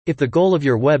If the goal of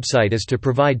your website is to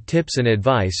provide tips and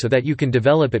advice so that you can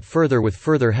develop it further with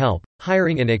further help,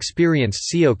 hiring an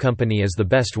experienced SEO company is the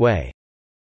best way.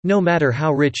 No matter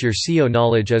how rich your SEO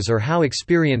knowledge is or how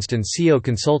experienced an SEO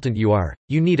consultant you are,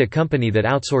 you need a company that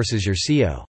outsources your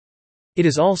SEO. It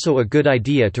is also a good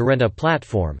idea to rent a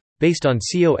platform, based on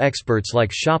SEO experts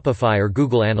like Shopify or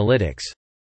Google Analytics.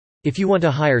 If you want to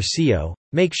hire SEO,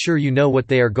 make sure you know what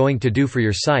they are going to do for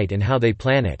your site and how they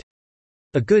plan it.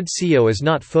 A good SEO is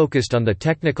not focused on the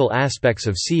technical aspects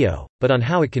of SEO, but on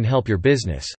how it can help your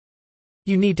business.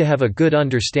 You need to have a good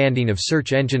understanding of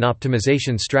search engine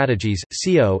optimization strategies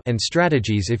 (SEO) and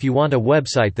strategies if you want a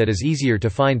website that is easier to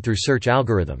find through search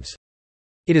algorithms.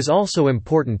 It is also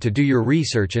important to do your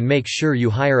research and make sure you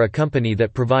hire a company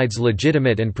that provides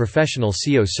legitimate and professional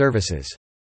SEO services.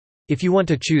 If you want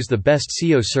to choose the best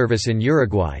SEO service in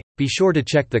Uruguay, be sure to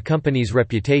check the company's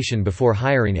reputation before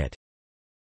hiring it.